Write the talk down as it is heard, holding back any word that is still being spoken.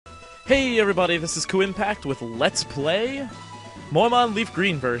Hey everybody, this is KuuImpact with Let's Play Moemon Leaf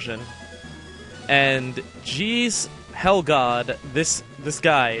Green version. And geez, hell god, this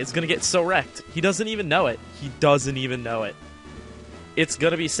guy is gonna get so wrecked. He doesn't even know it. He doesn't even know it. It's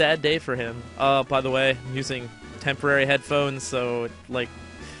gonna be a sad day for him. By the way, I'm using temporary headphones, so like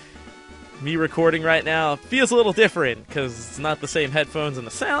me recording right now feels a little different because it's not the same headphones, and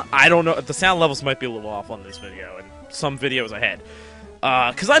the sound, I don't know, the sound levels might be a little off on this video and some videos ahead.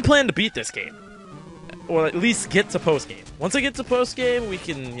 Because I plan to beat this game. Or at least get to post-game. Once I get to post-game, we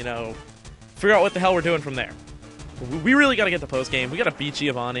can, you know, figure out what the hell we're doing from there. We really gotta get to post-game. We gotta beat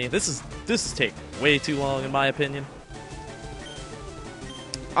Giovanni. This is taking way too long, in my opinion.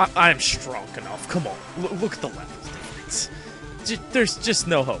 I'm strong enough. Come on. Look at the levels difference. There's just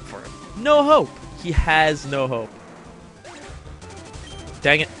no hope for him. No hope. He has no hope.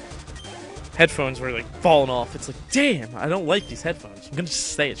 Dang it. Headphones were like falling off. It's like, damn, I don't like these headphones. I'm gonna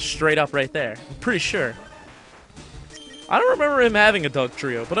just say it straight up right there. I'm pretty sure. I don't remember him having a dog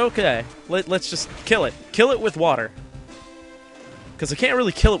trio, but okay. Let's just kill it. Kill it with water. Because I can't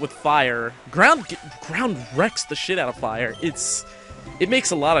really kill it with fire. Ground wrecks the shit out of fire. It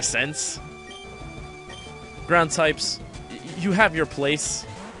makes a lot of sense. Ground types, you have your place.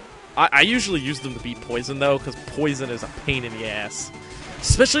 I usually use them to beat poison though, because poison is a pain in the ass.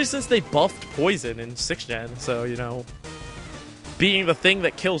 Especially since they buffed poison in 6th gen, so, you know, being the thing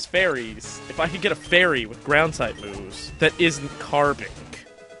that kills fairies, if I could get a fairy with ground-type moves that isn't Carbink.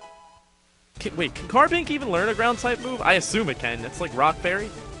 Wait, can Carbink even learn a ground-type move? I assume it can. It's like Rock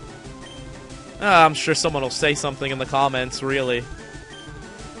Fairy. I'm sure someone will say something in the comments, really.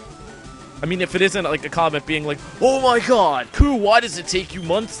 I mean, if it isn't like a comment being like, oh my god, Ku, why does it take you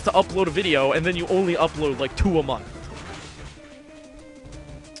months to upload a video, and then you only upload like 2 a month?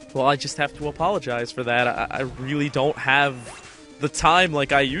 Well, I just have to apologize for that. I really don't have the time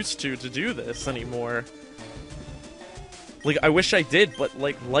like I used to do this anymore. Like, I wish I did, but,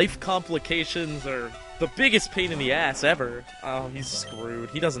 like, life complications are the biggest pain in the ass ever. Oh, he's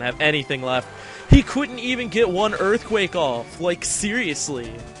screwed. He doesn't have anything left. He couldn't even get one Earthquake off. Like,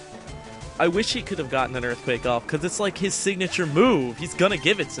 seriously. I wish he could have gotten an Earthquake off, because it's, like, his signature move. He's gonna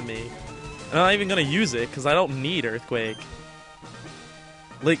give it to me. And I'm not even gonna use it, because I don't need Earthquake.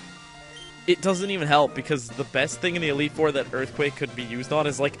 Like, it doesn't even help, because the best thing in the Elite Four that Earthquake could be used on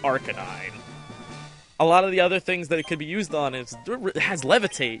is, like, Arcanine. A lot of the other things that it could be used on it has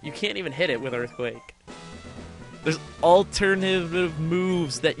Levitate. You can't even hit it with Earthquake. There's alternative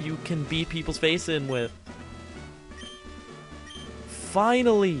moves that you can beat people's face in with.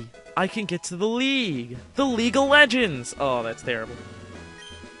 Finally, I can get to the League. The League of Legends. Oh, that's terrible.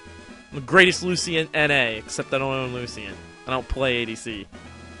 I'm the greatest Lucian NA, except I don't own Lucian. I don't play ADC.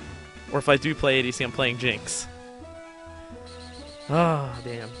 Or if I do play ADC, I'm playing Jinx. Ah, oh,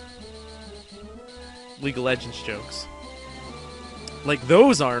 damn. League of Legends jokes. Like,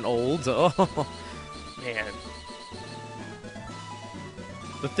 those aren't old. Oh, man.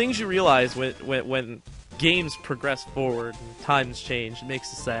 The things you realize when games progress forward and times change, it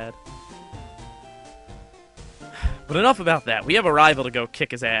makes you sad. But enough about that. We have a rival to go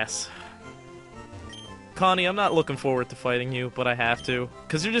kick his ass. Connie, I'm not looking forward to fighting you, but I have to.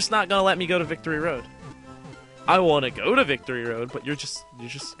 Because you're just not going to let me go to Victory Road. I want to go to Victory Road, but you're just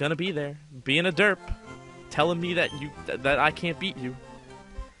going to be there. Being a derp. Telling me that I can't beat you.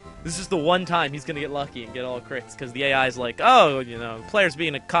 This is the one time he's going to get lucky and get all crits. Because the AI's like, oh, you know, the player's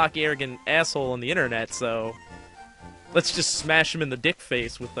being a cocky, arrogant asshole on the internet, so let's just smash him in the dick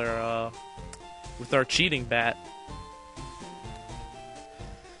face with our cheating bat.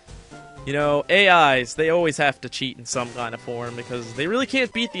 You know, AIs, they always have to cheat in some kind of form because they really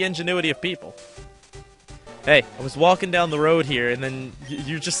can't beat the ingenuity of people. Hey, I was walking down the road here, and then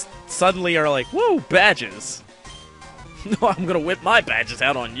you just suddenly are like, whoa, badges. No, I'm gonna whip my badges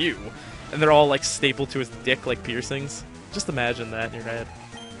out on you. And they're all, like, stapled to his dick like piercings. Just imagine that in your head.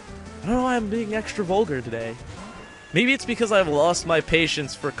 I don't know why I'm being extra vulgar today. Maybe it's because I've lost my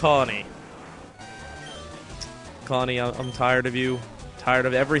patience for Connie. Connie, I'm tired of you. Tired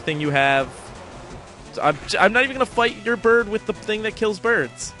of everything you have. I'm not even gonna fight your bird with the thing that kills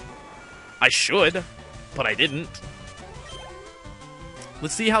birds. I should, but I didn't.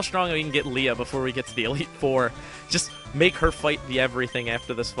 Let's see how strong we can get Leah before we get to the Elite Four. Just make her fight the everything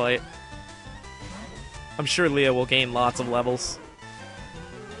after this fight. I'm sure Leah will gain lots of levels.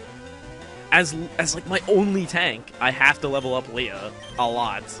 As like my only tank, I have to level up Leah a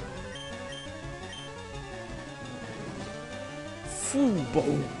lot.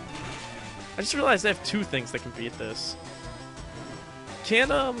 Boom. I just realized I have 2 things that can beat this. Can't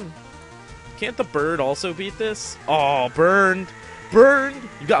the bird also beat this? Oh, burned. burned.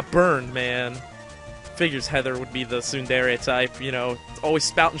 You got burned, man. Figures Heather would be the tsundere type, you know, always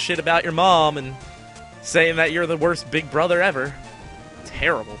spouting shit about your mom and saying that you're the worst big brother ever.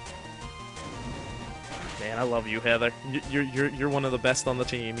 Terrible. Man, I love you, Heather. You're one of the best on the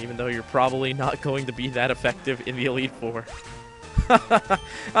team, even though you're probably not going to be that effective in the Elite Four.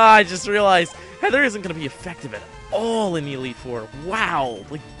 I just realized Heather isn't going to be effective at all in the Elite Four. Wow,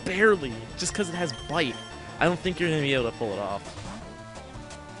 like barely, just because it has Bite. I don't think you're going to be able to pull it off.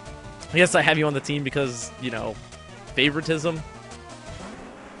 I guess I have you on the team because, you know, favoritism.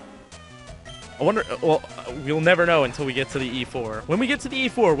 I wonder, well, we'll never know until we get to the E4. When we get to the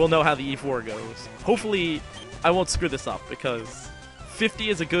E4, we'll know how the E4 goes. Hopefully, I won't screw this up, because 50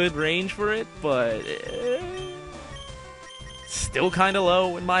 is a good range for it, but still kind of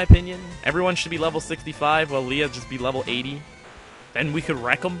low, in my opinion. Everyone should be level 65, while Leah just be level 80. Then we could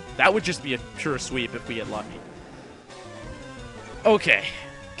wreck them. That would just be a pure sweep if we get lucky. Okay.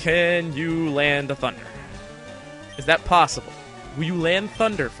 Can you land a Thunder? Is that possible? Will you land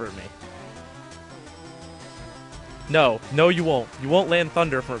Thunder for me? No. No, you won't. You won't land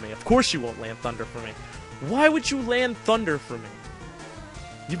Thunder for me. Of course you won't land Thunder for me. Why would you land Thunder for me?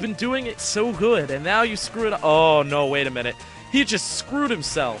 You've been doing it so good, and now you screw it up. Oh, no, wait a minute. He just screwed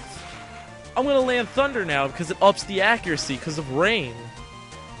himself. I'm gonna land Thunder now because it ups the accuracy because of rain.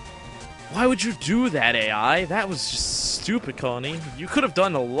 Why would you do that, AI? That was just stupid, Connie. You could have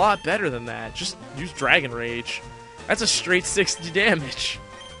done a lot better than that. Just use Dragon Rage. That's a straight 60 damage.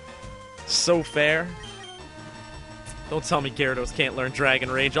 So fair. Don't tell me Gyarados can't learn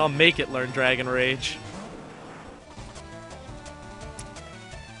Dragon Rage. I'll make it learn Dragon Rage.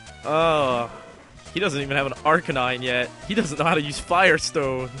 Oh. He doesn't even have an Arcanine yet. He doesn't know how to use Fire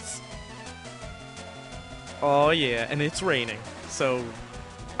Stones. Oh, yeah. And it's raining. So...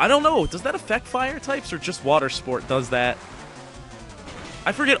 I don't know, does that affect fire types or just water sport does that?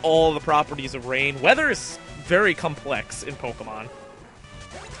 I forget all the properties of rain. Weather is very complex in Pokemon.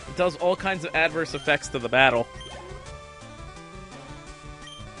 It does all kinds of adverse effects to the battle.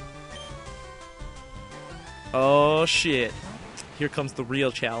 Oh shit. Here comes the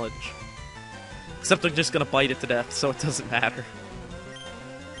real challenge. Except I'm just gonna bite it to death, so it doesn't matter.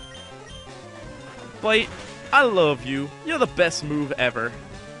 Bite, I love you. You're the best move ever.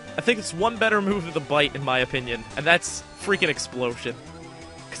 I think it's one better move than the Bite, in my opinion, and that's freaking Explosion.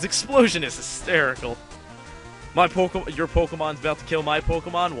 Because Explosion is hysterical. Your Pokemon's about to kill my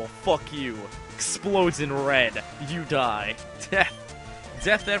Pokemon? Well, fuck you. Explodes in red. You die. Death.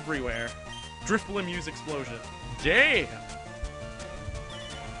 Death everywhere. Drifblim use Explosion. Damn!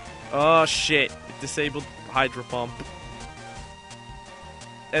 Oh, shit. It disabled Hydro Pump.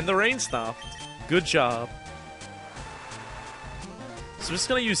 And the rain stopped. Good job. So I'm just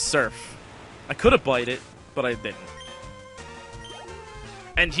gonna use Surf. I could have Bite it, but I didn't.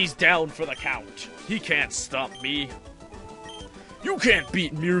 And he's down for the count. He can't stop me. You can't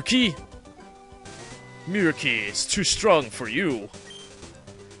beat Murky. Murky is too strong for you.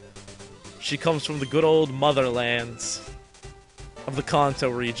 She comes from the good old motherlands of the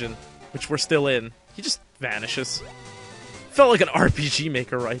Kanto region, which we're still in. He just vanishes. Felt like an RPG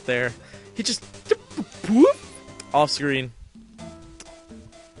maker right there. He just... off screen.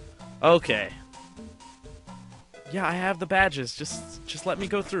 Okay. Yeah, I have the badges. Just let me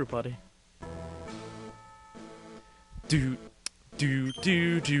go through, buddy. Do.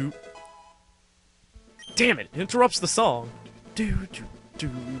 Damn it! It interrupts the song. Do.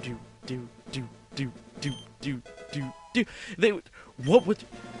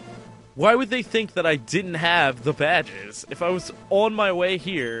 Why would they think that I didn't have the badges? If I was on my way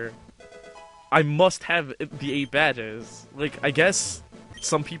here, I must have the 8 badges. Like, I guess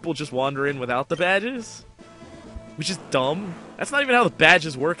some people just wander in without the badges? Which is dumb. That's not even how the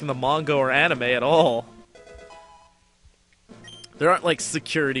badges work in the manga or anime at all. There aren't, like,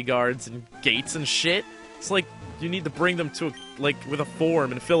 security guards and gates and shit. It's like, you need to bring them to, with a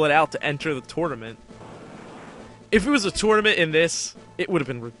form and fill it out to enter the tournament. If it was a tournament in this, it would have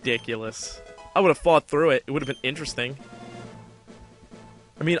been ridiculous. I would have fought through it. It would have been interesting.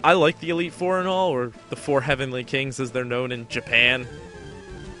 I mean, I like the Elite Four and all, or the 4 Heavenly Kings as they're known in Japan.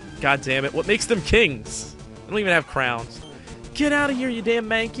 God damn it, what makes them kings? They don't even have crowns. Get out of here, you damn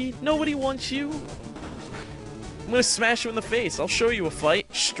Mankey. Nobody wants you. I'm gonna smash you in the face. I'll show you a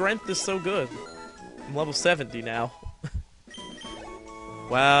fight. Strength is so good. I'm level 70 now.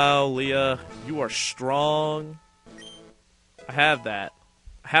 Wow, Leah, you are strong. I have that.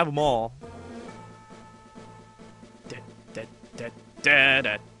 I have them all.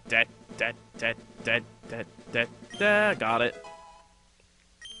 Got it.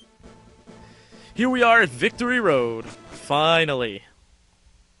 Here we are at Victory Road. Finally.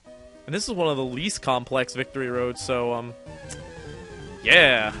 And this is one of the least complex Victory Roads, so,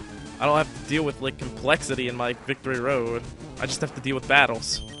 yeah. I don't have to deal with, like, complexity in my Victory Road. I just have to deal with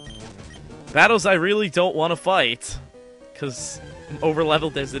battles. Battles I really don't want to fight. Because I'm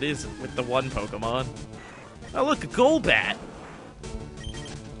over-leveled as it is with the one Pokemon. Oh, look, a Golbat!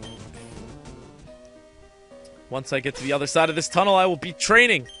 Once I get to the other side of this tunnel, I will be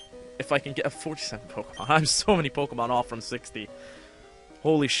training. If I can get a 47 Pokemon. I'm so many Pokemon off from 60.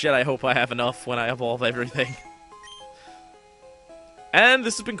 Holy shit, I hope I have enough when I evolve everything. And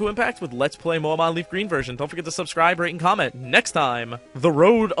this has been KuuImpact with Let's Play Moemon Leaf Green version. Don't forget to subscribe, rate, and comment. Next time, the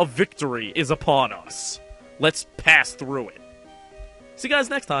road of victory is upon us. Let's pass through it. See you guys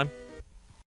next time.